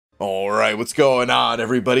Alright, what's going on,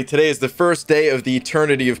 everybody? Today is the first day of the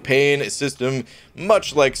Eternity of Pain system,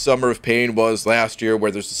 much like Summer of Pain was last year,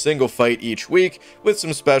 where there's a single fight each week with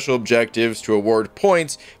some special objectives to award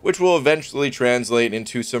points, which will eventually translate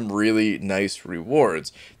into some really nice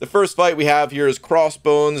rewards. The first fight we have here is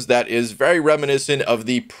Crossbones, that is very reminiscent of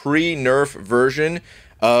the pre-nerf version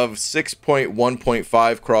of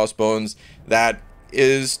 6.1.5 Crossbones that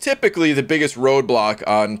is typically the biggest roadblock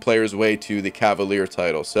on players' way to the Cavalier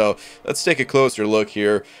title. So let's take a closer look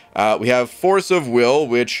here. We have Force of Will,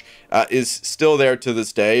 which is still there to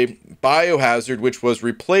this day. Biohazard, which was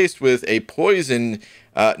replaced with a poison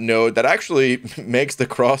node that actually makes the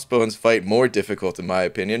Crossbones fight more difficult, in my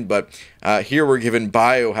opinion. But here we're given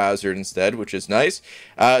Biohazard instead, which is nice.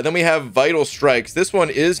 Then we have Vital Strikes. This one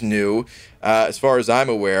is new, as far as I'm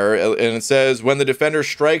aware, and it says when the defender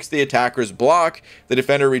strikes the attacker's block, the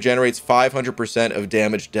defender regenerates 500% of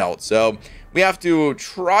damage dealt. So we have to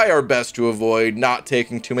try our best to avoid not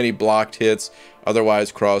taking too many blocked hits,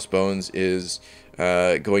 otherwise Crossbones is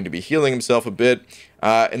going to be healing himself a bit.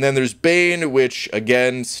 And then there's Bane, which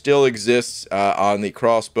again still exists on the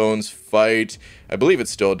Crossbones fight. I believe it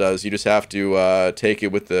still does. You just have to take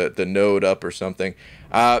it with the node up or something.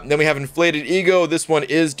 Then we have Inflated Ego. This one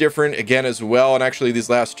is different again as well, and actually these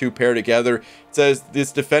last two pair together. It says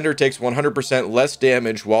this defender takes 100% less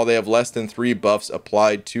damage while they have less than 3 buffs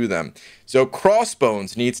applied to them. So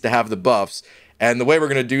Crossbones needs to have the buffs, and the way we're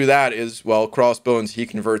going to do that is, well, Crossbones, he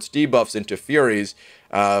converts debuffs into Furies,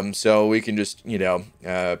 so we can just, you know,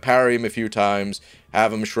 parry him a few times,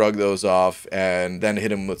 have him shrug those off, and then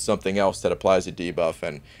hit him with something else that applies a debuff,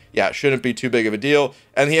 and yeah, it shouldn't be too big of a deal.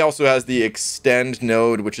 And he also has the Extend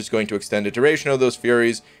node, which is going to extend the duration of those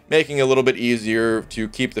Furies, making it a little bit easier to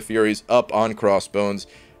keep the Furies up on Crossbones.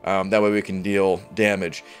 That way we can deal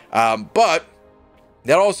damage. But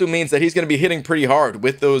that also means that he's going to be hitting pretty hard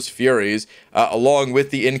with those Furies, along with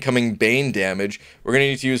the incoming Bane damage. We're going to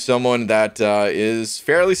need to use someone that is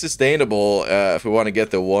fairly sustainable if we want to get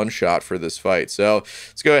the one-shot for this fight. So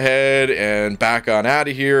let's go ahead and back on out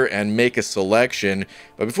of here and make a selection.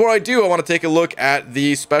 But before I do, I want to take a look at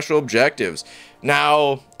the special objectives.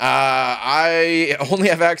 Now, I only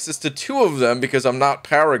have access to 2 of them because I'm not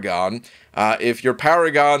Paragon. If you're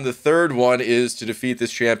Paragon, the third one is to defeat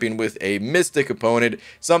this champion with a Mystic opponent,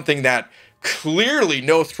 something that clearly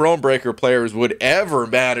no Thronebreaker players would ever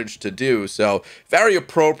manage to do. So very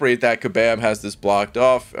appropriate that Kabam has this blocked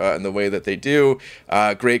off in the way that they do.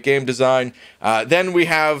 Great game design. Then we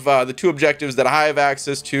have the 2 objectives that I have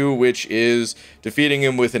access to, which is defeating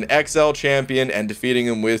him with an XL champion and defeating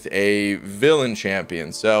him with a villain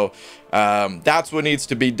champion. So that's what needs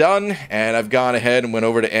to be done, and I've gone ahead and went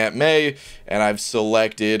over to Aunt May, and I've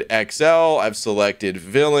selected XL, I've selected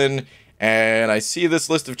villain, and I see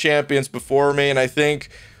this list of champions before me, and I think,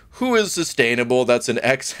 who is sustainable? That's an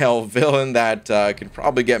XL villain that can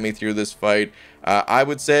probably get me through this fight. I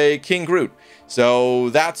would say King Groot.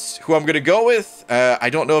 So that's who I'm going to go with.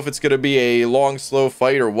 I don't know if it's going to be a long, slow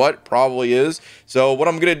fight or what. Probably is. So what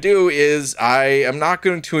I'm going to do is I am not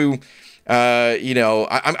going to... you know,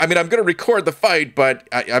 I mean, I'm going to record the fight, but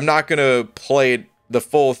I'm not going to play the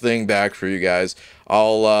full thing back for you guys.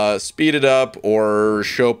 I'll speed it up or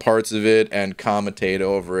show parts of it and commentate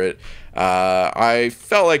over it. I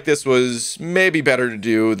felt like this was maybe better to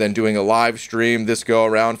do than doing a live stream this go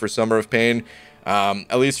around for Summer of Pain.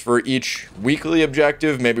 At least for each weekly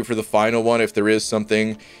objective, maybe for the final one, if there is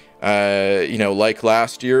something, you know, like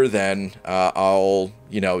last year, then I'll,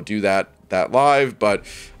 you know, do that live. But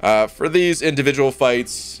for these individual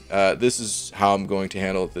fights, this is how I'm going to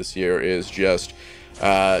handle it this year, is just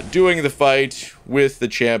doing the fight with the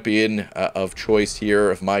champion of choice here,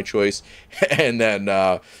 of my choice, and then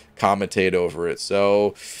commentate over it.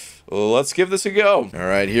 So let's give this a go. All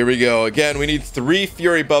right, here we go. Again, we need 3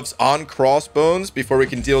 Fury buffs on Crossbones before we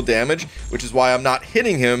can deal damage, which is why I'm not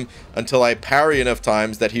hitting him until I parry enough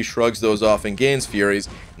times that he shrugs those off and gains Furies.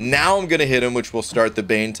 Now I'm going to hit him, which will start the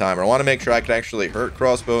Bane timer. I want to make sure I can actually hurt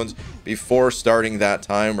Crossbones before starting that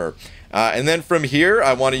timer. And then from here,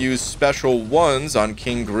 I want to use special ones on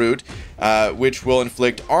King Groot, which will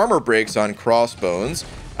inflict armor breaks on Crossbones.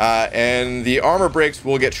 And the armor breaks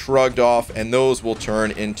will get shrugged off, and those will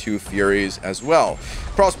turn into Furies as well.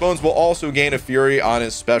 Crossbones will also gain a Fury on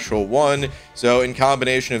his special one, so in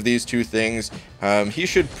combination of these 2 things, he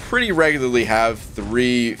should pretty regularly have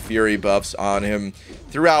 3 Fury buffs on him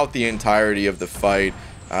throughout the entirety of the fight.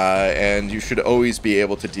 And you should always be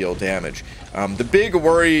able to deal damage. The big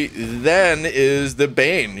worry then is the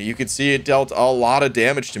Bane. You could see it dealt a lot of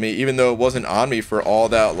damage to me, even though it wasn't on me for all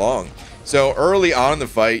that long. So early on in the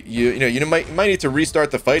fight, you might need to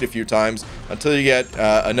restart the fight a few times until you get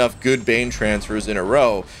enough good Bane transfers in a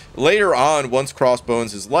row. Later on, once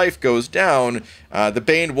Crossbones' life goes down, the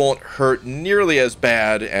Bane won't hurt nearly as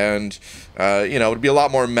bad, and it'll be a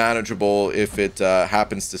lot more manageable if it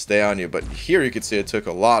happens to stay on you. But here you can see it took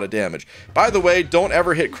a lot of damage. By the way, don't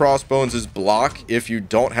ever hit Crossbones' block if you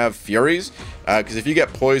don't have Furies, because if you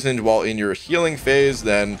get poisoned while in your healing phase,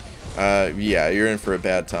 then yeah, you're in for a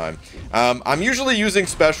bad time. I'm usually using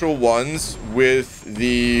special ones with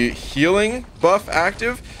the healing buff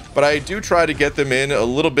active, but I do try to get them in a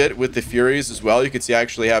little bit with the Furies as well. You can see I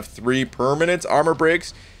actually have 3 permanent armor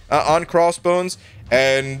breaks on Crossbones,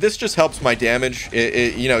 and this just helps my damage.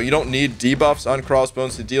 You don't need debuffs on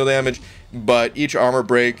Crossbones to deal damage, but each armor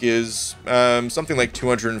break is something like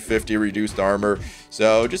 250 reduced armor.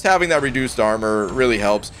 So just having that reduced armor really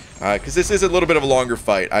helps, because this is a little bit of a longer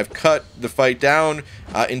fight. I've cut the fight down.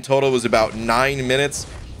 In total, it was about 9 minutes.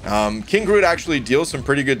 King Groot actually deals some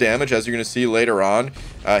pretty good damage, as you're going to see later on.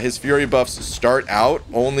 His Fury buffs start out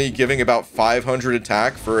only giving about 500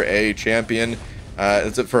 attack for a champion,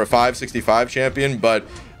 for a 565 champion, but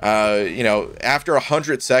after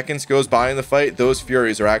 100 seconds goes by in the fight, those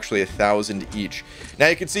Furies are actually 1,000 each. Now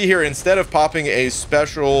you can see here, instead of popping a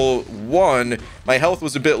special 1, my health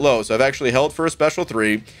was a bit low, so I've actually held for a special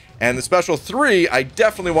 3. And the special 3, I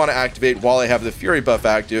definitely want to activate while I have the Fury buff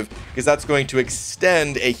active, because that's going to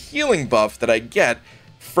extend a healing buff that I get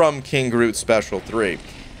from King Groot's special 3.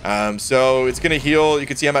 So it's going to heal. You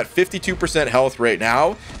can see I'm at 52% health right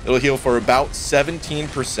now. It'll heal for about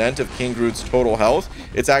 17% of King Groot's total health.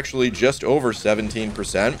 It's actually just over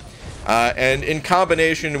 17%. And in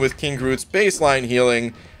combination with King Groot's baseline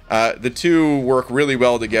healing, the two work really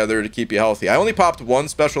well together to keep you healthy. I only popped 1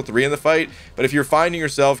 special 3 in the fight, but if you're finding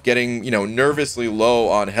yourself getting, nervously low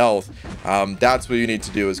on health, that's what you need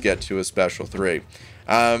to do, is get to a special 3.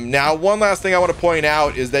 Now, one last thing I want to point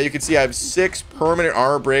out is that you can see I have 6 permanent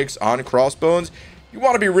armor breaks on Crossbones. You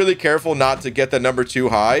want to be really careful not to get the number too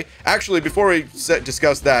high. Actually, before we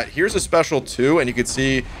discuss that, here's a special 2, and you can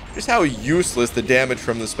see just how useless the damage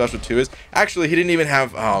from the special 2 is. Actually, he didn't even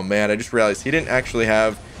have... Oh, man, I just realized he didn't actually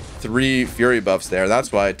have 3 Fury buffs there.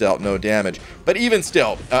 That's why it dealt no damage. But even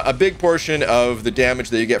still, a big portion of the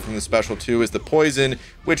damage that you get from the special 2 is the poison,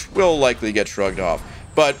 which will likely get shrugged off.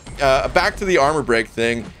 But back to the armor break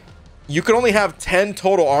thing, you can only have 10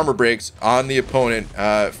 total armor breaks on the opponent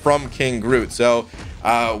from King Groot. So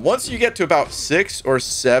once you get to about 6 or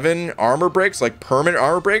 7 armor breaks, like permanent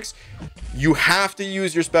armor breaks, you have to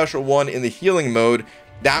use your special 1 in the healing mode.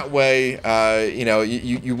 That way,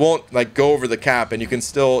 you won't go over the cap, and you can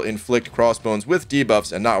still inflict Crossbones with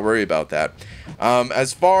debuffs and not worry about that.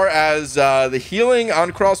 As far as the healing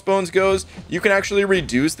on Crossbones goes, you can actually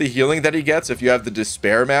reduce the healing that he gets if you have the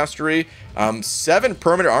Despair Mastery. 7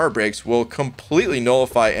 permanent armor breaks will completely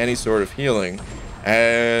nullify any sort of healing.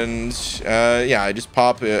 And yeah, I just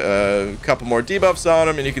pop a couple more debuffs on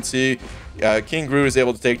him, and you can see King Groot is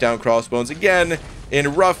able to take down Crossbones again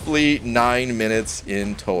in roughly 9 minutes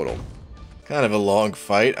in total. Kind of a long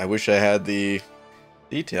fight. I wish I had the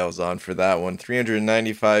details on for that one.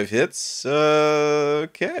 395 hits.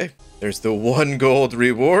 Okay. There's the 1 gold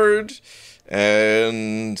reward.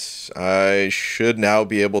 And I should now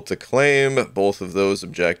be able to claim both of those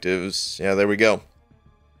objectives. Yeah, there we go.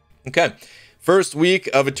 Okay. First week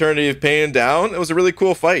of Eternity of Pain down. It was a really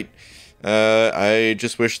cool fight. I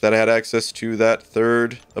just wish that I had access to that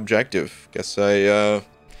 3rd objective. Guess I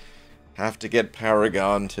have to get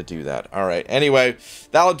Paragon to do that. Alright, anyway,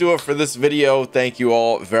 that'll do it for this video. Thank you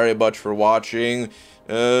all very much for watching.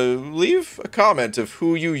 Leave a comment of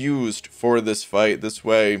who you used for this fight. This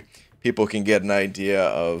way, people can get an idea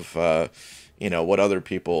of, what other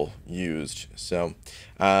people used. So,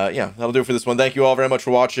 yeah, that'll do it for this one. Thank you all very much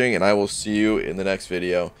for watching, and I will see you in the next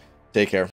video. Take care.